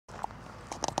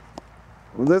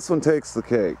Well, this one takes the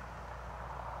cake.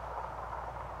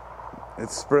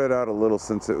 It's spread out a little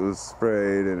since it was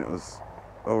sprayed, and it was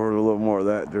over a little more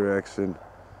that direction.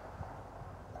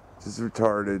 Just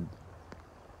retarded.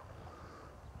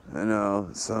 I know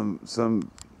some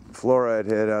fluoride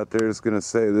head out there is going to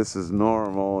say this is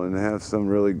normal and have some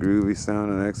really groovy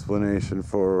sounding explanation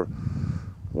for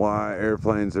why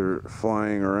airplanes are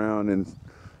flying around in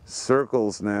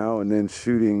circles now and then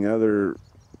shooting other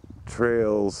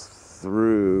trails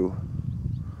through.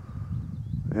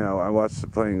 You know, I watched the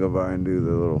plane go by and do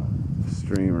the little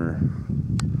streamer,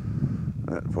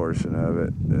 that portion of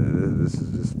it. This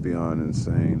is just beyond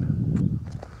insane.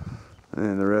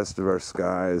 And the rest of our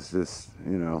sky is just,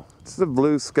 you know, it's a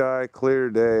blue sky, clear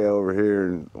day over here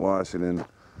in Washington.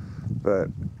 But,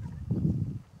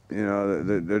 you know,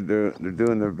 they're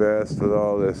doing their best with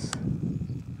all this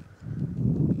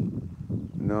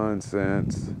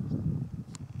nonsense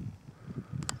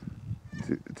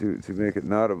to make it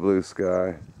not a blue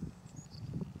sky.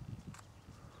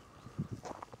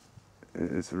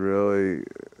 It's really,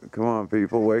 come on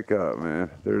people, wake up,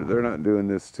 man. They're not doing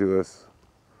this to us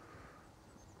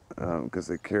because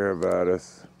they care about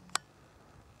us.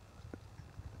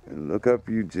 And look up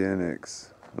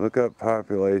eugenics, look up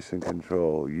population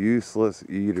control, useless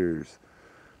eaters,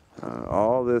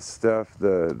 all this stuff.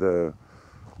 The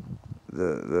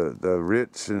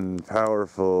rich and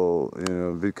powerful, you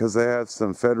know, because they have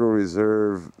some Federal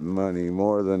Reserve money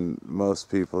more than most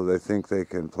people, they think they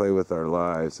can play with our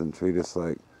lives and treat us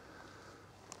like,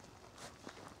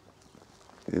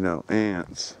 you know,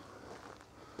 ants.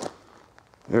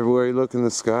 Everywhere you look in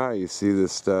the sky, you see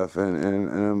this stuff,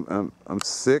 and I'm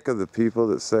sick of the people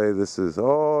that say this is,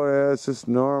 oh yeah, it's just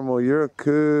normal. You're a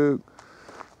kook,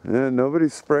 and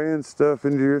nobody's spraying stuff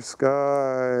into your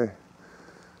sky.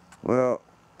 Well,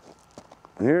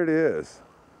 here it is.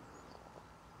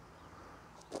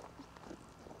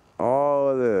 All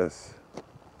of this,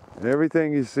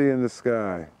 everything you see in the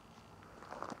sky.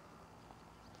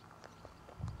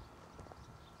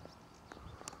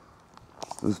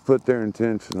 Was put there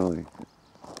intentionally.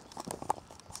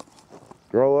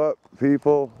 Grow up,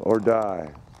 people, or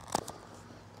die.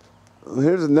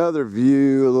 Here's another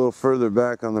view a little further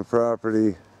back on the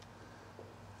property.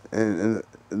 And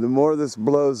the more this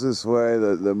blows this way,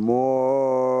 the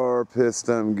more pissed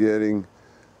I'm getting.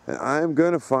 And I'm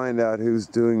going to find out who's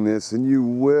doing this, and you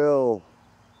will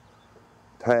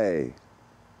pay.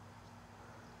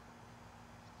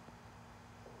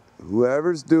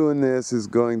 Whoever's doing this is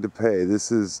going to pay.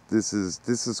 This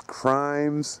is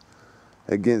crimes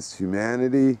against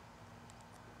humanity.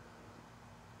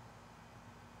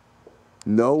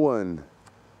 No one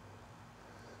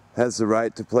has the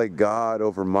right to play God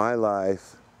over my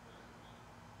life.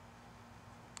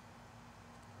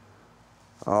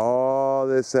 All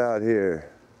this out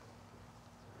here.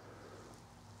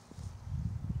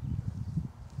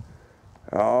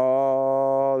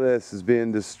 All this is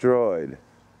being destroyed.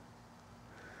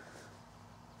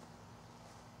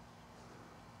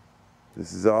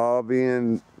 This is all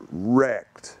being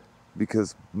wrecked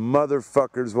because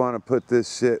motherfuckers want to put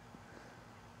this shit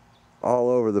all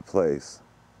over the place.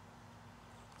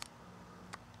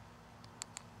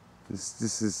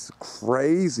 This is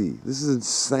crazy. This is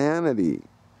insanity.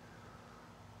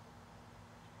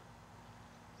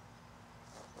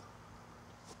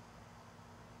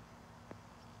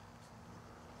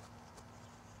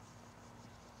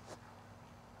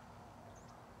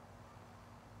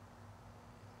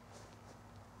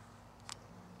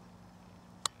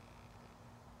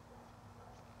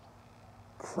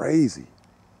 Crazy.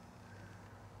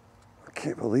 I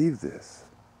can't believe this.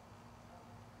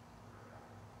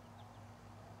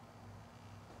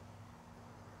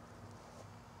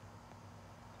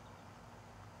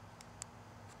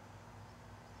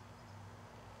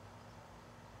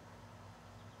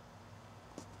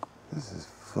 This is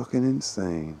fucking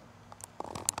insane.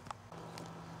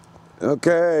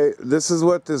 Okay, this is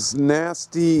what this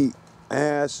nasty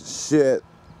ass shit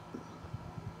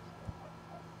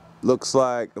looks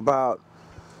like about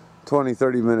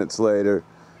 20-30 minutes later.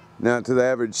 Now to the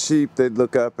average sheep, they'd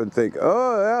look up and think,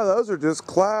 oh yeah, those are just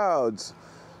clouds.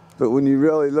 But when you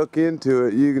really look into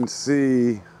it, you can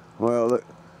see, well, look,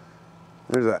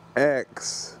 there's an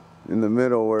X in the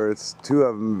middle where it's two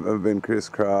of them have been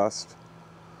crisscrossed.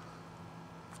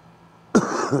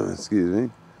 Excuse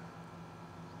me.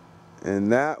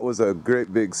 And that was a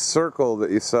great big circle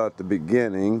that you saw at the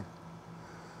beginning.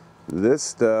 This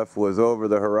stuff was over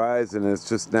the horizon. It's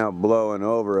just now blowing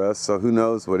over us, so who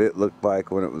knows what it looked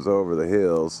like when it was over the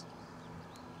hills.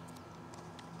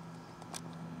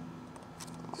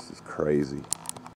 This is crazy.